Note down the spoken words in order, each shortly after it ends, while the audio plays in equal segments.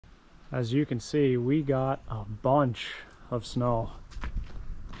As you can see, we got a bunch of snow.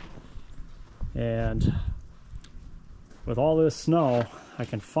 And with all this snow, I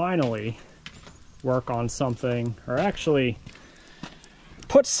can finally work on something, or actually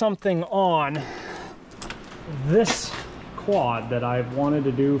put something on this quad that I've wanted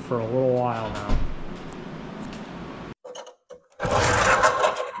to do for a little while now.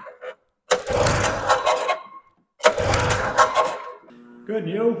 Good,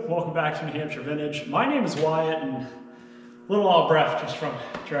 you? Welcome back to New Hampshire Vintage. My name is Wyatt, and a little out of breath just from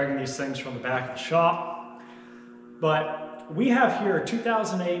dragging these things from the back of the shop. But we have here a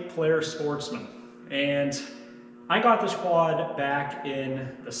 2008 Polaris Sportsman, and I got this quad back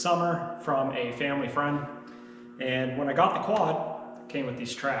in the summer from a family friend. And when I got the quad, it came with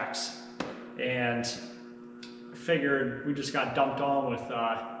these tracks. And I figured we just got dumped on with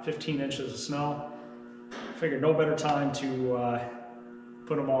 15 inches of snow. I figured no better time to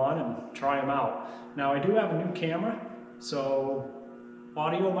put them on and try them out. Now I do have a new camera, so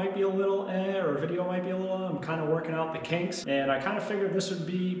audio might be a little or video might be a little, I'm kind of working out the kinks, and I kind of figured this would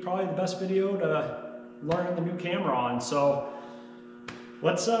be probably the best video to learn the new camera on. So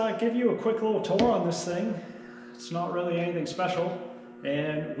let's give you a quick little tour on this thing. It's not really anything special,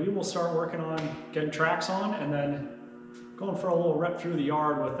 and we will start working on getting tracks on and then going for a little rip through the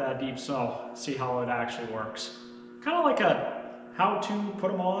yard with that deep snow, see how it actually works. Kind of like a how to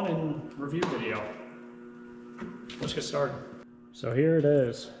put them on and review video. Let's get started. So here it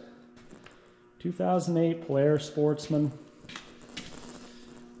is, 2008 Polaris Sportsman.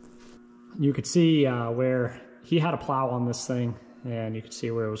 You could see where he had a plow on this thing, and you could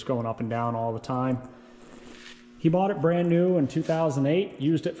see where it was going up and down all the time. He bought it brand new in 2008,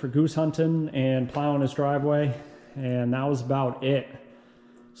 used it for goose hunting and plowing his driveway, and that was about it.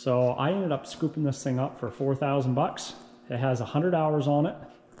 So I ended up scooping this thing up for 4,000 bucks. It has 100 hours on it.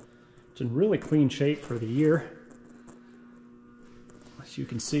 It's in really clean shape for the year. As you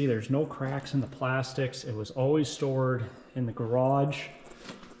can see, there's no cracks in the plastics. It was always stored in the garage.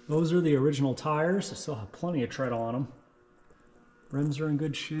 Those are the original tires. They still have plenty of tread on them. Rims are in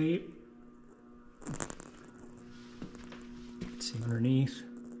good shape. See underneath.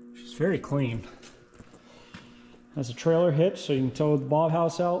 She's very clean. Has a trailer hitch so you can tow the Bob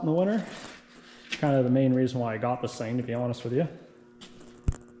house out in the winter. Kind of the main reason why I got this thing, to be honest with you.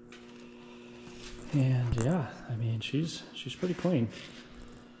 And yeah, I mean, she's pretty clean.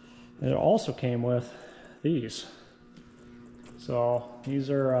 And it also came with these. So these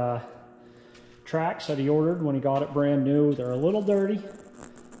are tracks that he ordered when he got it brand new. They're a little dirty,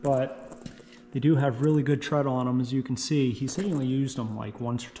 but they do have really good tread on them. As you can see, he's only used them like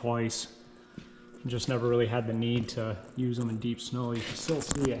once or twice. He just never really had the need to use them in deep snow. You can still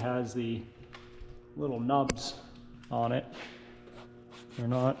see it has the little nubs on it. They're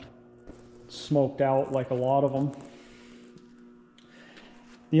not smoked out like a lot of them.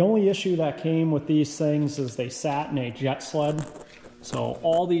 The only issue that came with these things is they sat in a jet sled. So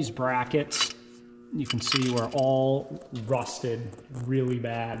all these brackets, you can see, were all rusted really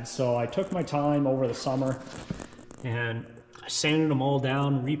bad. So I took my time over the summer and I sanded them all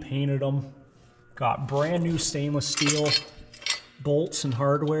down, repainted them, got brand new stainless steel bolts and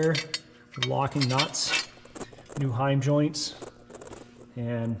hardware, locking nuts, new heim joints,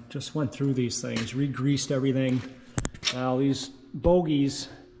 and just went through these things, re-greased everything. Now these bogies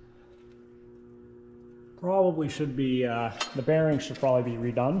probably should be, the bearings should probably be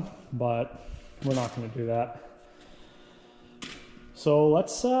redone, but we're not going to do that. So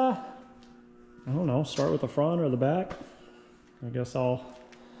let's, I don't know, start with the front or the back. I guess I'll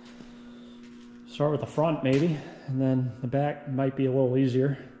start with the front maybe, and then the back might be a little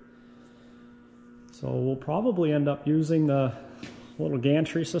easier. So we'll probably end up using the little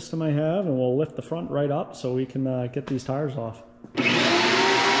gantry system I have, and we'll lift the front right up so we can get these tires off.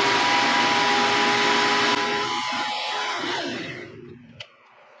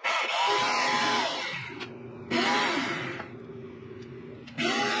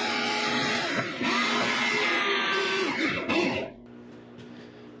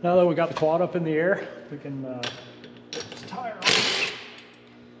 Now that we got the quad up in the air, we can get this tire on.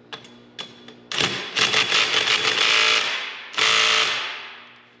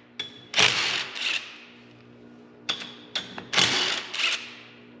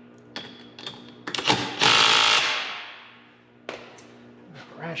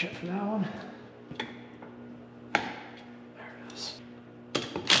 Ratchet for that one. There it is.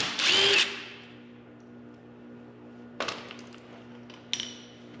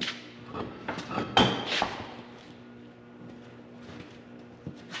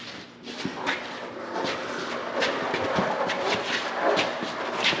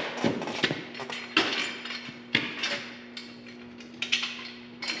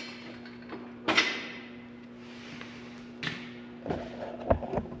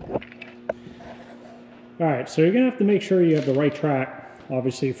 All right, so you're gonna have to make sure you have the right track,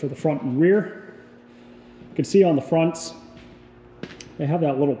 obviously, for the front and rear. You can see on the fronts, they have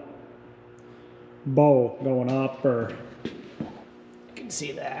that little bow going up, or you can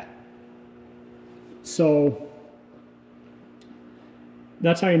see that. So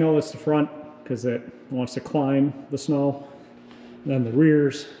that's how you know it's the front, because it wants to climb the snow. Then the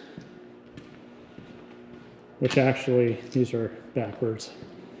rears, which actually, these are backwards.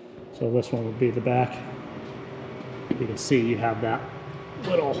 So this one would be the back. You can see you have that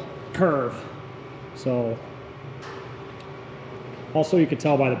little curve. So also you can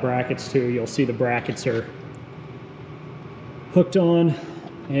tell by the brackets too. You'll see the brackets are hooked on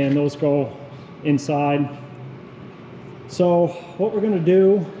and those go inside. So what we're gonna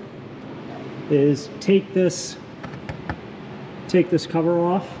do is take this cover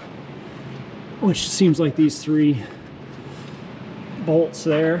off, which seems like these 3 bolts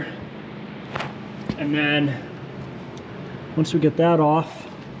there. And then once we get that off,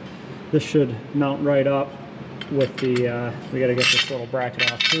 this should mount right up with the, we gotta get this little bracket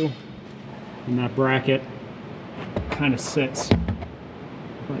off too. And that bracket kind of sits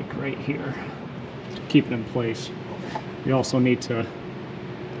like right here to keep it in place. We also need to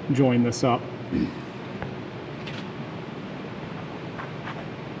join this up.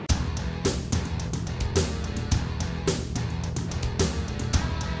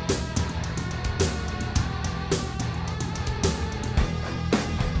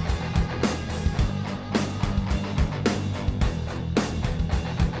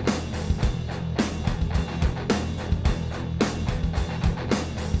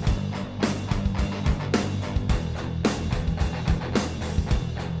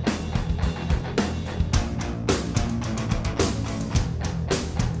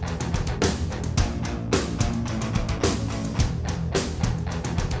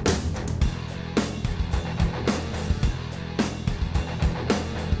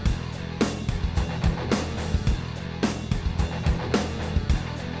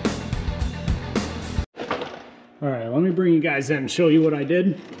 All right, let me bring you guys in and show you what I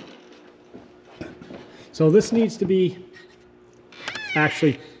did. So this needs to be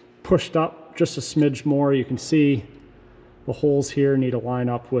actually pushed up just a smidge more. You can see the holes here need to line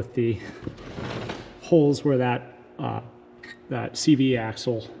up with the holes where that that CV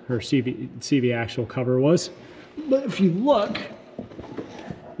axle or CV axle cover was. But if you look,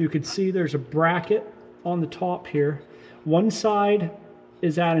 you can see there's a bracket on the top here. One side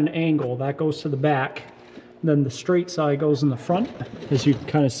is at an angle, that goes to the back. Then the straight side goes in the front, as you can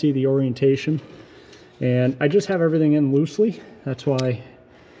kind of see the orientation. And I just have everything in loosely, that's why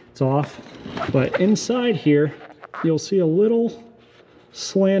it's off. But inside here, you'll see a little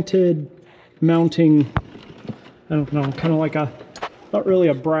slanted mounting, I don't know, kind of like a, not really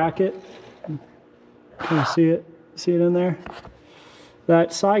a bracket. Can you see it? See it in there?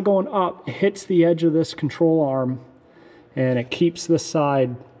 That side going up hits the edge of this control arm, and it keeps this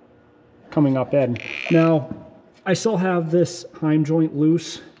side coming up in. Now, I still have this heim joint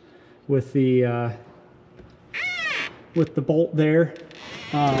loose with the bolt there.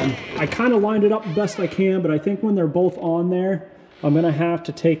 I kind of lined it up the best I can, but I think when they're both on there, I'm gonna have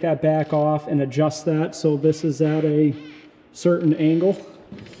to take that back off and adjust that so this is at a certain angle.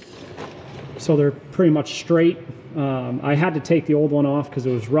 So they're pretty much straight. I had to take the old one off because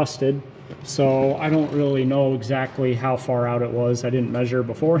it was rusted. So I don't really know exactly how far out it was. I didn't measure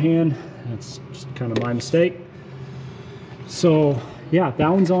beforehand. That's just kind of my mistake. So yeah, that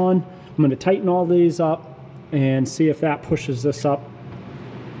one's on. I'm going to tighten all these up and see if that pushes this up.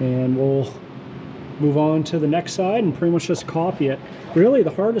 And we'll move on to the next side and pretty much just copy it. Really,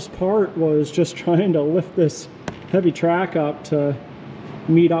 the hardest part was just trying to lift this heavy track up to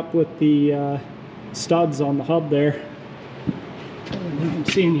meet up with the studs on the hub there. You can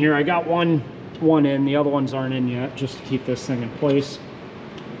see in here, I got one in, the other ones aren't in yet, just to keep this thing in place.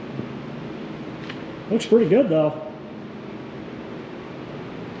 Looks pretty good though.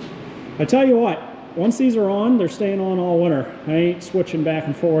 I tell you what, once these are on, they're staying on all winter. I ain't switching back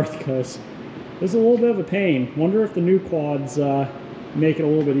and forth because this is a little bit of a pain. Wonder if the new quads make it a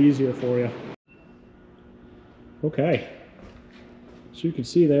little bit easier for you. Okay, so you can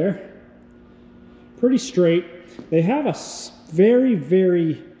see there, pretty straight. They have a very,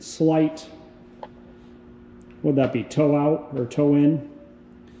 very slight, would that be toe out or toe in?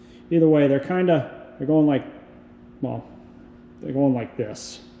 Either way, they're going like, well, they're going like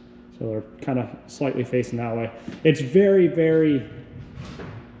this. So they're kind of slightly facing that way. It's very, very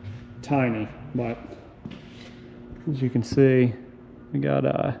tiny, but as you can see, we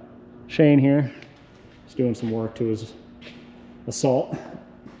got Shane here. He's doing some work to his assault.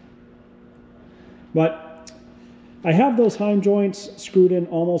 But I have those heim joints screwed in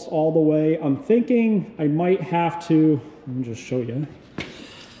almost all the way. I'm thinking I might have to, let me just show you,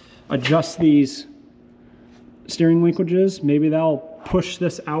 adjust these steering linkages. Maybe that'll push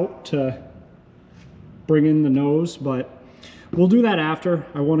this out to bring in the nose, but we'll do that after.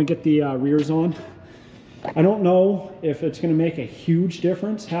 I want to get the rears on. I don't know if it's going to make a huge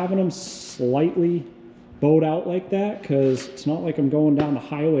difference having them slightly bowed out like that, because it's not like I'm going down the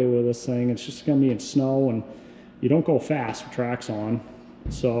highway with this thing. It's just going to be in snow, and you don't go fast with tracks on.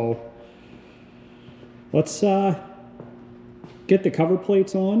 So let's get the cover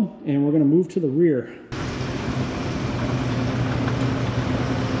plates on, and we're going to move to the rear.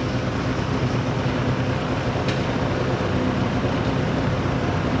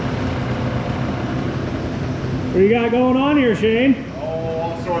 What do you got going on here, Shane?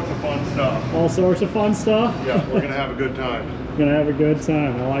 All sorts of fun stuff. All sorts of fun stuff? Yeah, we're going to have a good time. We're going to have a good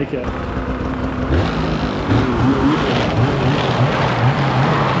time. I like it.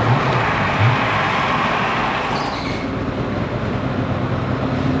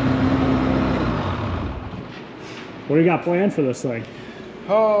 What do you got planned for this thing?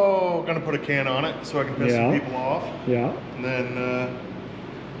 Oh, gonna put a can on it so I can piss some people off. Yeah. And then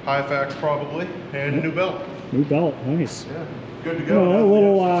Halifax probably, and a new belt. New belt, nice. Yeah, good to go. A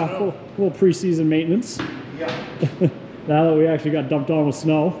little pre-season maintenance. Yeah. Now that we actually got dumped on with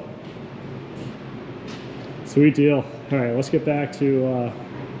snow. Sweet deal. All right, let's get back to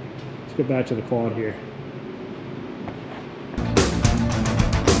the quad here.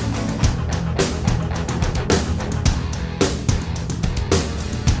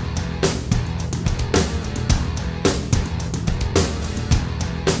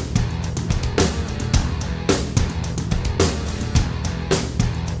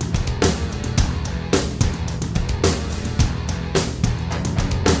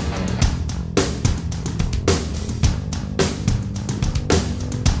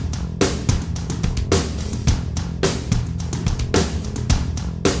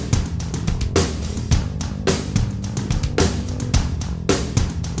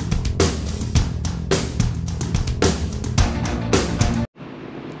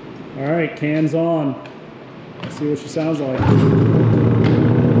 All right, cans on. Let's see what she sounds like.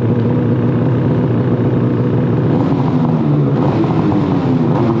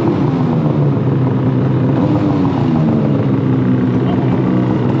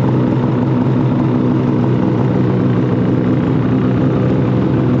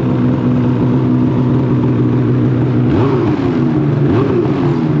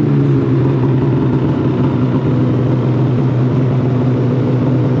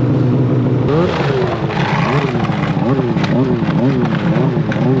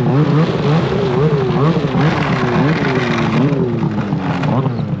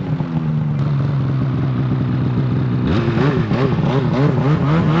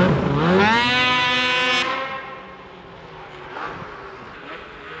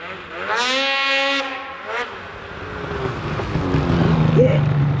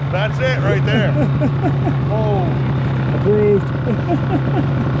 That's it right there. Oh, approved.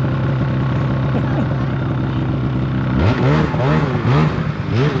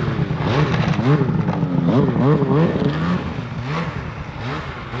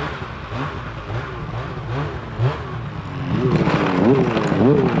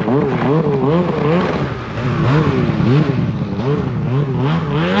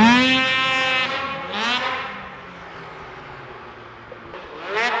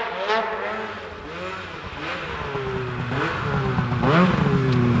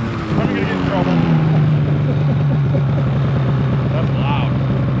 that's loud.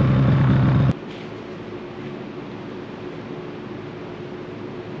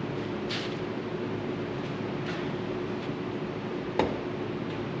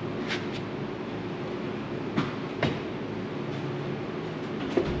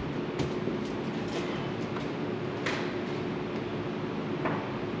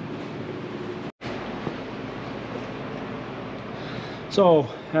 So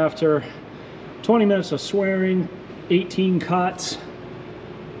after 20 minutes of swearing, 18 cuts,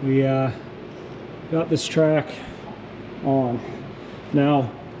 we got this track on.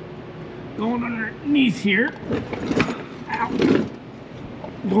 Now, going underneath here, ow,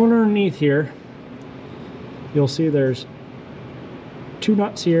 going underneath here, you'll see there's 2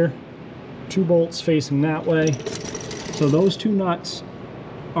 nuts here, 2 bolts facing that way. So those 2 nuts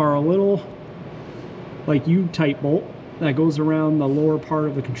are a little like U-type bolt that goes around the lower part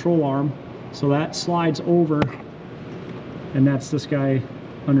of the control arm. So that slides over, and that's this guy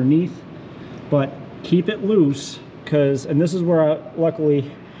underneath. But keep it loose, because, and this is where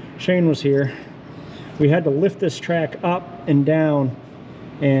luckily Shane was here, we had to lift this track up and down,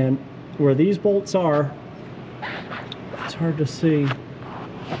 and where these bolts are, it's hard to see.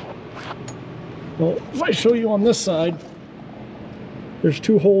 Well, if I show you on this side, there's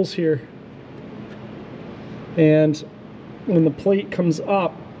 2 holes here, and when the plate comes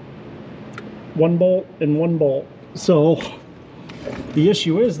up, 1 bolt and 1 bolt. So the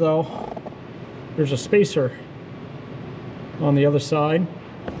issue is, though, there's a spacer on the other side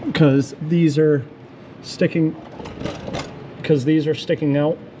because these are sticking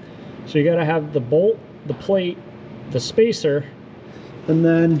out. So you got to have the bolt, the plate, the spacer, and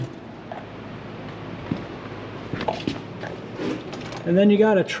then you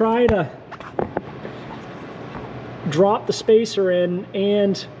got to try to drop the spacer in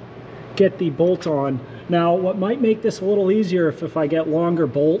and get the bolt on. Now, what might make this a little easier if I get longer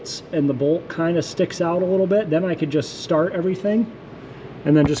bolts and the bolt kind of sticks out a little bit, then I could just start everything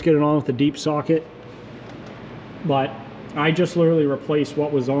and then just get it on with the deep socket. But I just literally replaced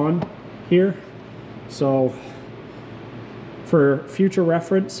what was on here. So for future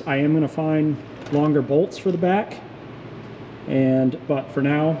reference, I am going to find longer bolts for the back. But for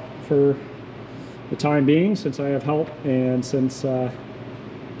now, for the time being, since I have help and since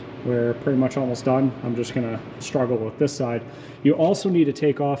we're pretty much almost done, I'm just gonna struggle with this side. You also need to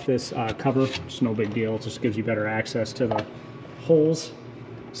take off this cover. It's no big deal, it just gives you better access to the holes.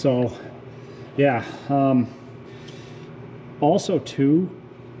 So yeah, also too,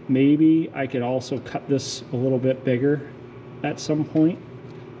 maybe I could also cut this a little bit bigger at some point,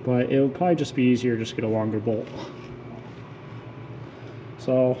 but it would probably just be easier just get a longer bolt.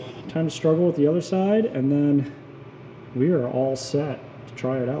 So time to struggle with the other side, and then we are all set to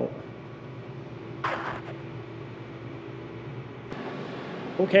try it out.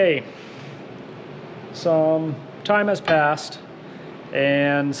 Okay, some time has passed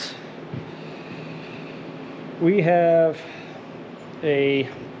and we have a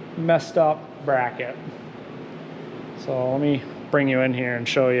messed up bracket. So let me bring you in here and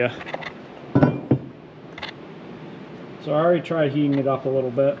show you. So I already tried heating it up a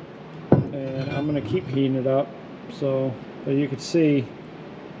little bit, and I'm going to keep heating it up. So, but you can see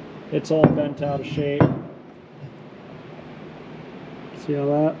it's all bent out of shape. See how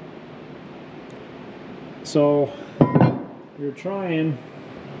that? So you're trying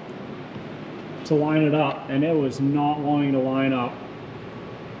to line it up, and it was not wanting to line up.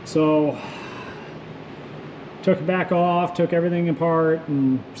 So took it back off, took everything apart,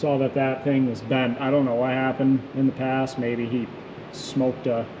 and saw that that thing was bent. I don't know what happened in the past. Maybe he smoked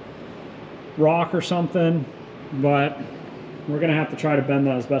a rock or something, but we're gonna have to try to bend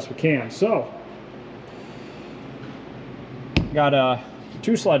that as best we can. So got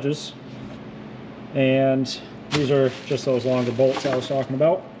 2 sledges, and these are just those longer bolts I was talking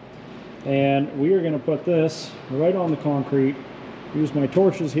about, and we are gonna put this right on the concrete. Use my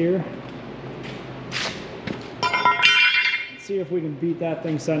torches here. See if we can beat that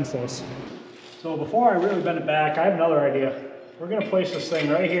thing senseless. So before I really bend it back, I have another idea. We're gonna place this thing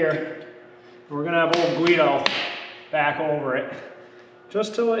right here, and we're gonna have old Guido back over it,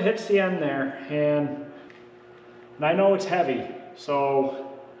 just till it hits the end there. And I know it's heavy,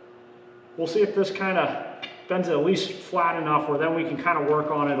 so we'll see if this kind of bends it at least flat enough where then we can kind of work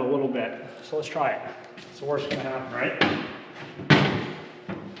on it a little bit. So let's try it. It's the worst gonna happen, right?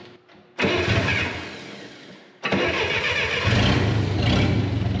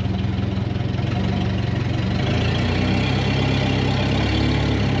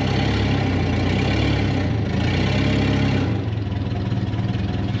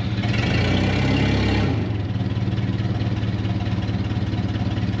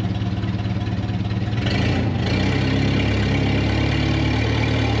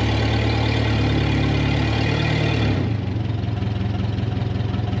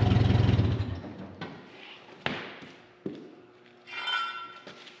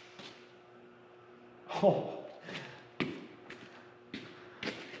 Oh,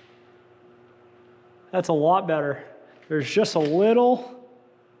 that's a lot better. There's just a little,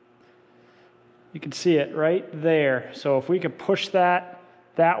 you can see it right there. So if we could push that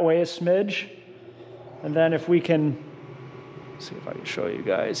way a smidge, and then if we can, let's see if I can show you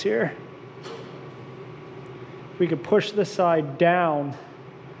guys here. If we could push this side down,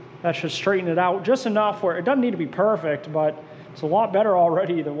 that should straighten it out just enough where it doesn't need to be perfect, but it's a lot better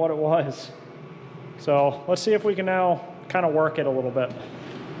already than what it was. So let's see if we can now kind of work it a little bit.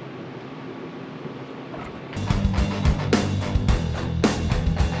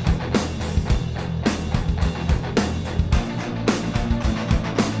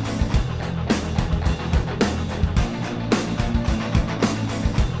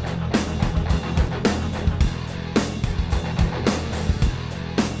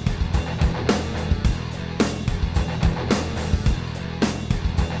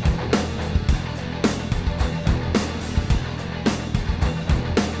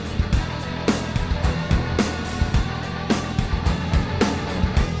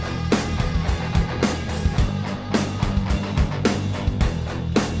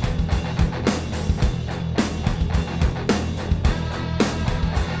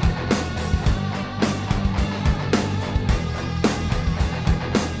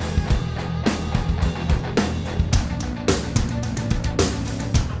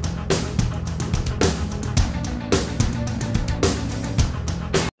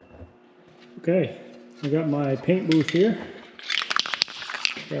 Okay, I got my paint booth here.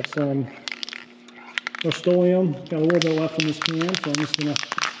 Got some Rust-Oleum, got a little bit left in this can, so I'm just gonna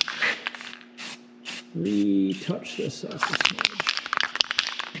retouch this up a smidge.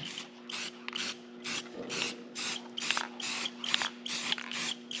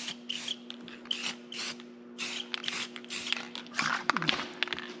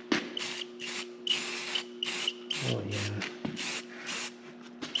 Oh yeah.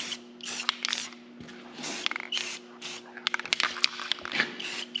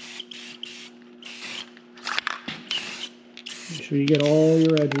 Make sure you get all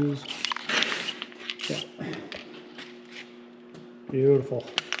your edges. Yeah. Beautiful.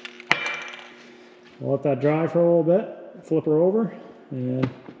 We'll let that dry for a little bit, flip her over, and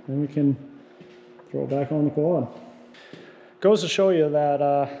then we can throw it back on the quad. Goes to show you that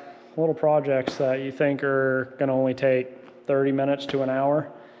little projects that you think are gonna only take 30 minutes to an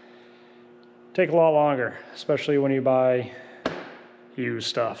hour take a lot longer, especially when you buy used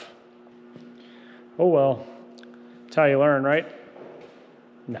stuff. Oh well. That's how you learn, right?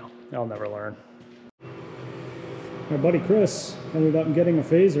 No, I'll never learn. My buddy Chris ended up getting a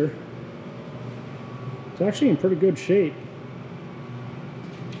phaser. It's actually in pretty good shape.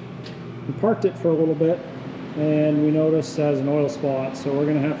 We parked it for a little bit and we noticed it has an oil spot, so we're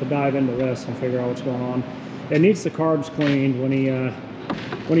gonna have to dive into this and figure out what's going on. It needs the carbs cleaned. When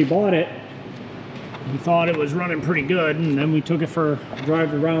he bought it, he thought it was running pretty good, and then we took it for a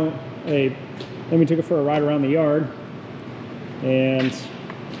drive around then we took it for a ride around the yard, and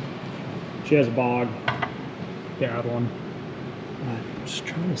she has a bog, bad one. I'm just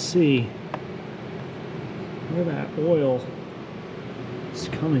trying to see where that oil is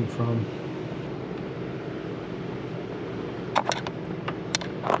coming from.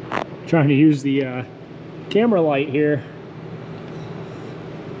 Trying to use the camera light here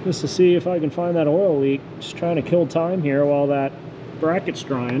just to see if I can find that oil leak. Just trying to kill time here while that bracket's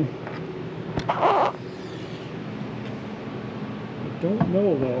drying. I don't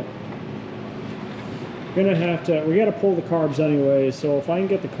know though. Gonna have to, we gotta pull the carbs anyway, so if I can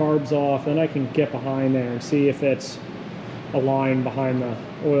get the carbs off, then I can get behind there and see if it's a line behind the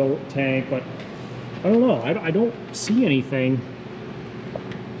oil tank, but I don't know. I don't see anything.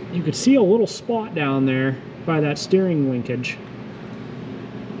 You could see a little spot down there by that steering linkage,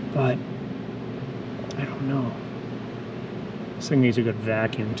 but I don't know. This thing needs a good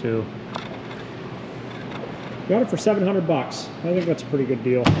vacuum too. Got it for 700 bucks. I think that's a pretty good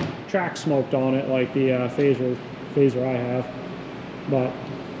deal. Track smoked on it like the phaser I have, but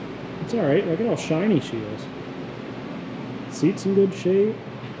it's all right. Look at how shiny she is. Seat's in good shape,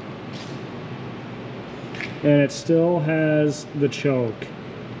 and it still has the choke.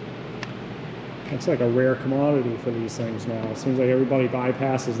 It's like a rare commodity for these things now. It seems like everybody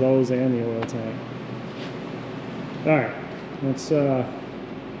bypasses those and the oil tank. All right, let's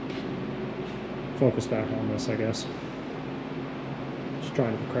focus back on this, I guess. Just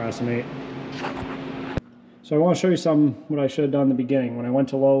trying to procrastinate. So I want to show you what I should have done in the beginning when I went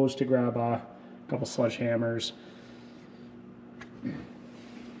to Lowe's to grab a couple sledgehammers.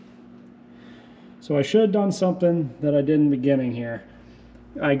 So I should have done something that I did in the beginning here.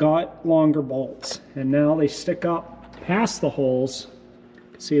 I got longer bolts, and now they stick up past the holes.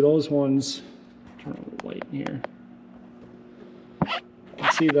 See those ones, turn on the light here.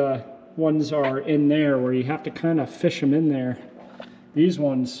 See the ones are in there where you have to kind of fish them in there. These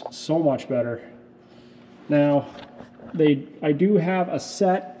ones, so much better. Now, I do have a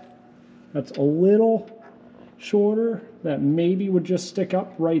set that's a little shorter that maybe would just stick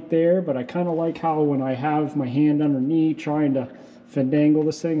up right there, but I kind of like how when I have my hand underneath trying to fandangle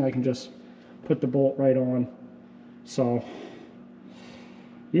this thing, I can just put the bolt right on. So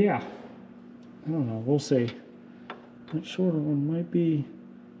yeah, I don't know, we'll see. That shorter one might be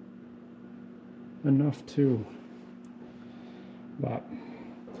enough too, but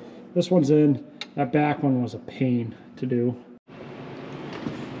this one's in. That back one was a pain to do.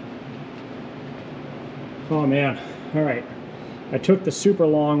 Oh man, all right, I took the super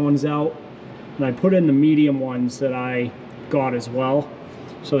long ones out and I put in the medium ones that I got as well,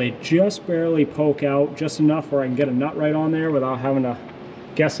 so they just barely poke out, just enough where I can get a nut right on there without having to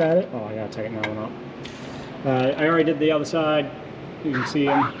guess at it. Oh, I gotta tighten that one up. I already did the other side. You can see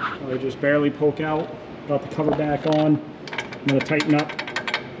them, they just barely poke out. Got the cover back on. I'm gonna tighten up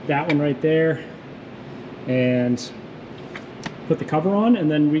that one right there and put the cover on, and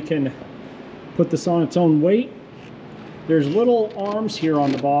then we can put this on its own weight. There's little arms here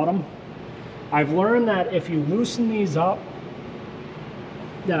on the bottom. I've learned that if you loosen these up,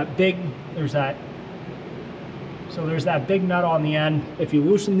 there's that big nut on the end. If you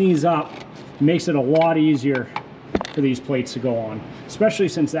loosen these up, makes it a lot easier for these plates to go on, especially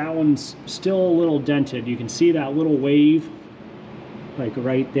since that one's still a little dented. You can see that little wave like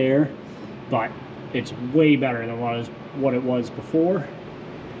right there, but it's way better than what it was before.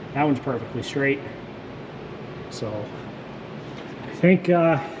 That one's perfectly straight. So I think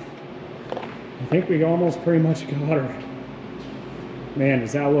we almost pretty much got her. Man,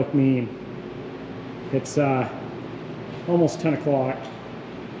 does that look mean. It's almost 10 o'clock.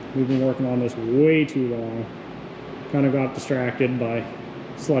 We've been working on this way too long. Kind of got distracted by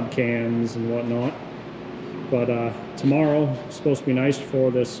slud cans and whatnot. But tomorrow is supposed to be nice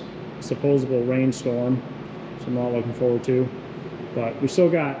for this supposable rainstorm, so I'm not looking forward to. But we still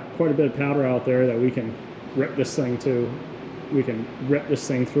got quite a bit of powder out there that we can rip this thing to. We can rip this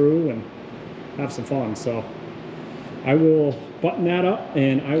thing through and have some fun. So I will button that up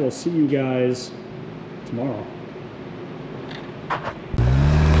and I will see you guys tomorrow.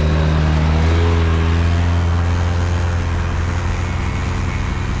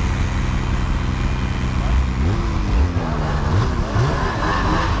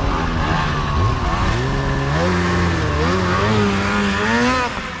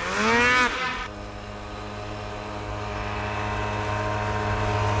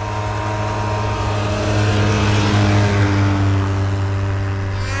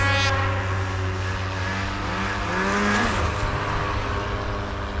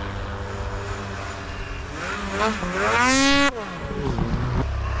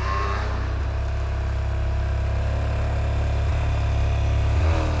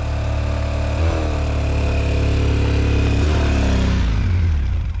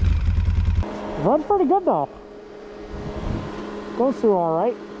 Runs pretty good though. Goes through all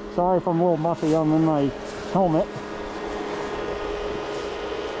right. Sorry if I'm a little muffy on my helmet.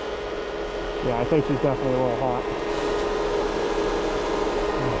 Yeah, I think she's definitely a little hot.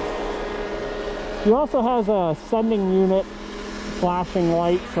 She also has a sending unit flashing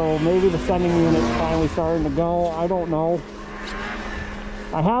light, so maybe the sending unit's finally starting to go. I don't know.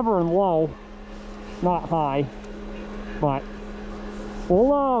 I have her in low, not high, but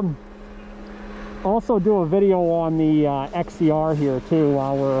we'll also do a video on the XCR here too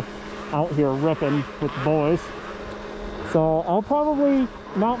while we're out here ripping with the boys. So I'll probably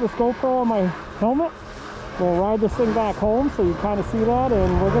mount this GoPro on my helmet. We'll ride this thing back home so you kind of see that,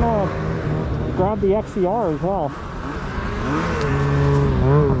 and we're gonna grab the XCR as well.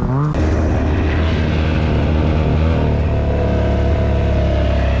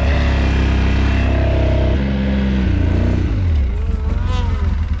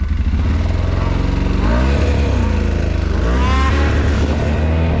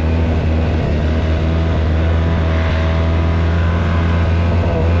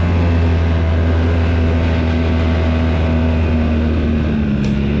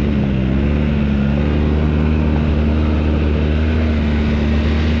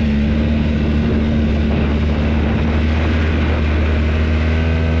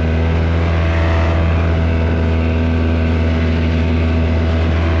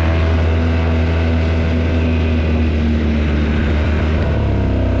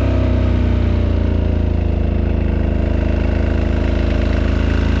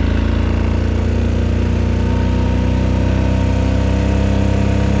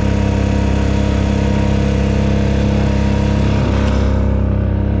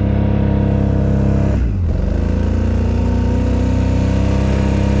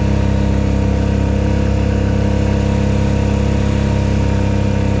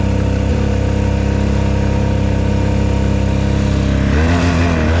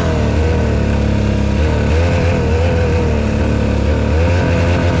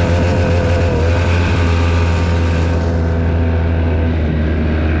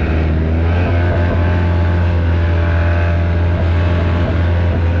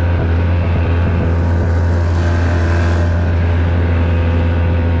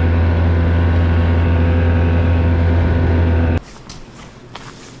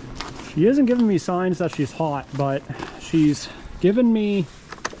 She isn't giving me signs that she's hot, but she's given me,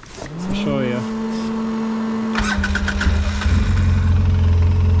 I'll show you.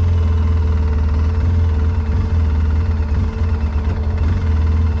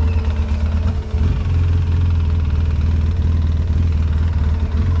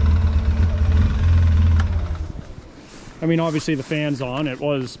 I mean, obviously the fan's on, it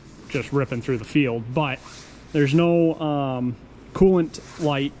was just ripping through the field, but there's no coolant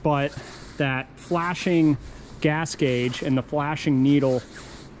light, but that flashing gas gauge and the flashing needle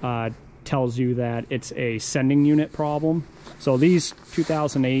tells you that it's a sending unit problem. So these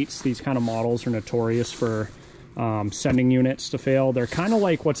 2008s, these kind of models are notorious for sending units to fail. They're kind of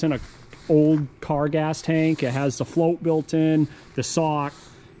like what's in a old car gas tank. It has the float built in, the sock,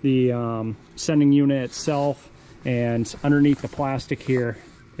 the sending unit itself, and underneath the plastic here,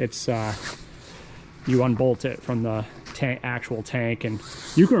 it's you unbolt it from the actual tank, and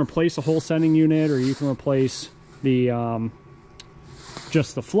you can replace the whole sending unit, or you can replace the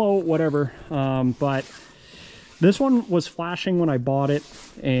just the float, whatever. But this one was flashing when I bought it,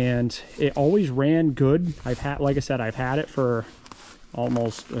 and it always ran good. Like I said, I've had it for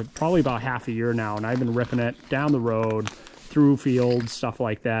almost probably about half a year now, and I've been ripping it down the road, through fields, stuff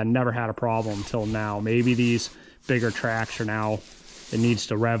like that, and never had a problem until now. Maybe these bigger tracks are now, it needs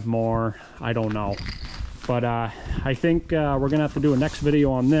to rev more, I don't know. But I think we're gonna have to do a next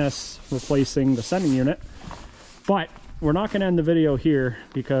video on this, replacing the sending unit. But we're not gonna end the video here,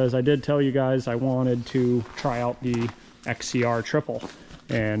 because I did tell you guys I wanted to try out the XCR triple,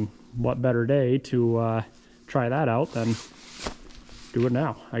 and what better day to try that out than do it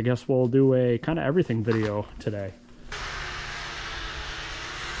now. I guess we'll do a kind of everything video today.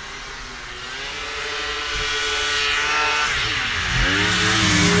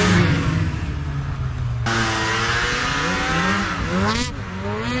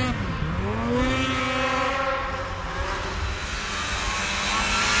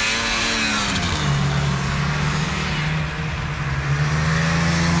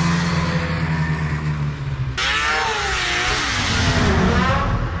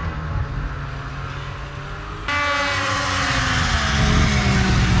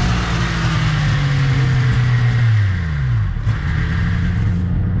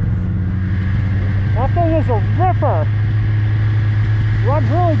 That thing is a ripper. Runs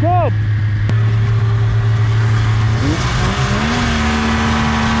really good.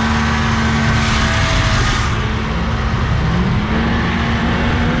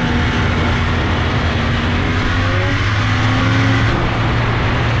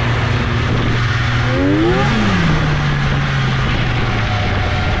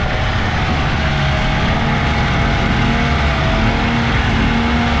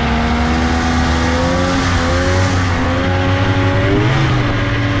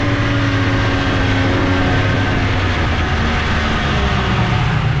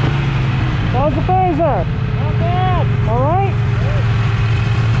 How's the phaser? Not bad. All right.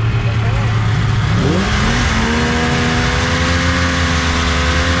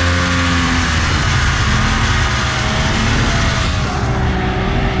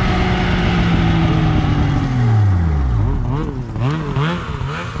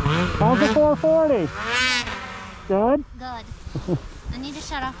 How's the 440? Good? Good. I need to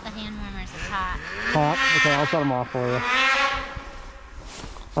shut off the hand warmers. It's hot. Hot? Okay, I'll shut them off for you.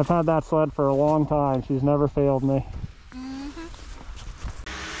 I've had that sled for a long time. She's never failed me.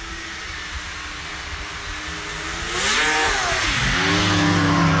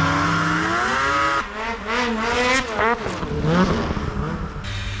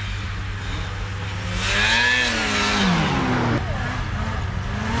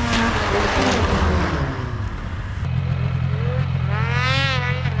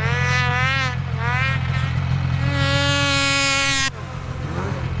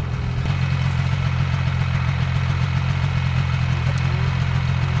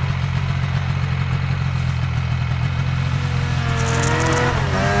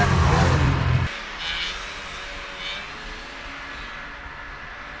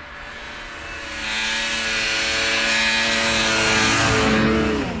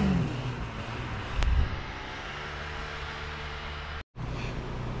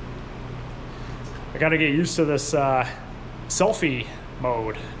 I gotta get used to this selfie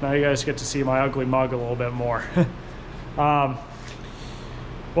mode. Now you guys get to see my ugly mug a little bit more.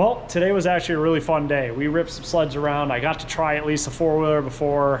 Well, today was actually a really fun day. We ripped some sleds around. I got to try at least a four-wheeler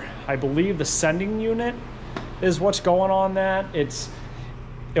before. I believe the sending unit is what's going on that. It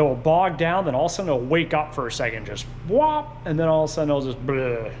will bog down, then all of a sudden it'll wake up for a second, just whop, and then all of a sudden it'll just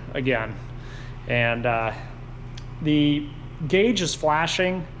bleh again. And the gauge is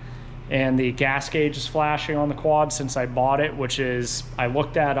flashing, and the gas gauge is flashing on the quad since I bought it, which is, I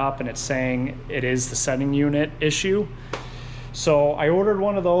looked that up and it's saying it is the sending unit issue. So I ordered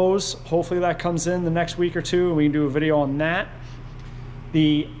one of those. Hopefully that comes in the next week or two and we can do a video on that.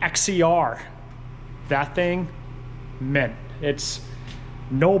 The XCR, that thing, mint. It's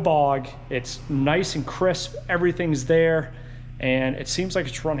no bog, it's nice and crisp, everything's there, and it seems like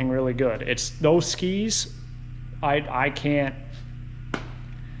it's running really good. It's those skis, I can't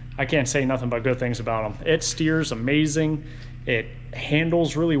say nothing but good things about them. It steers amazing. It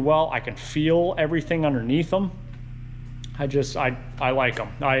handles really well. I can feel everything underneath them. I like them.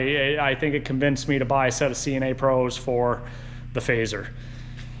 I think it convinced me to buy a set of CNA Pros for the phaser.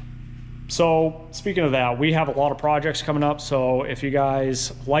 So speaking of that, we have a lot of projects coming up. So if you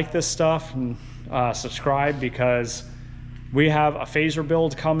guys like this stuff, and subscribe, because we have a phaser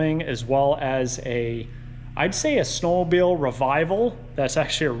build coming, as well as I'd say a snowmobile revival. That's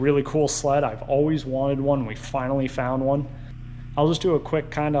actually a really cool sled. I've always wanted one. We finally found one. I'll just do a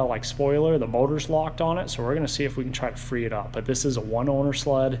quick kind of like spoiler. The motor's locked on it, so we're gonna see if we can try to free it up. But this is a one owner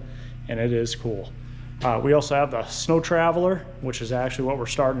sled, and it is cool. We also have the Snow Traveler, which is actually what we're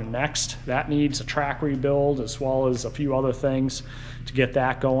starting next. That needs a track rebuild, as well as a few other things to get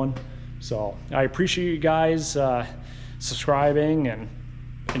that going. So I appreciate you guys subscribing and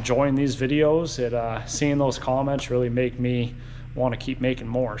enjoying these videos. Seeing those comments really make me want to keep making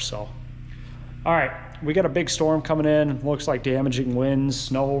more. So all right, we got a big storm coming in. Looks like damaging winds,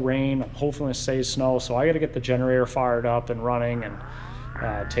 snow, rain. Hopefully it stays snow. So I got to get the generator fired up and running and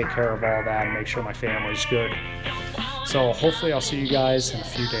take care of all that and make sure my family's good. So hopefully I'll see you guys in a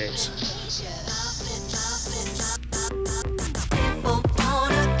few days.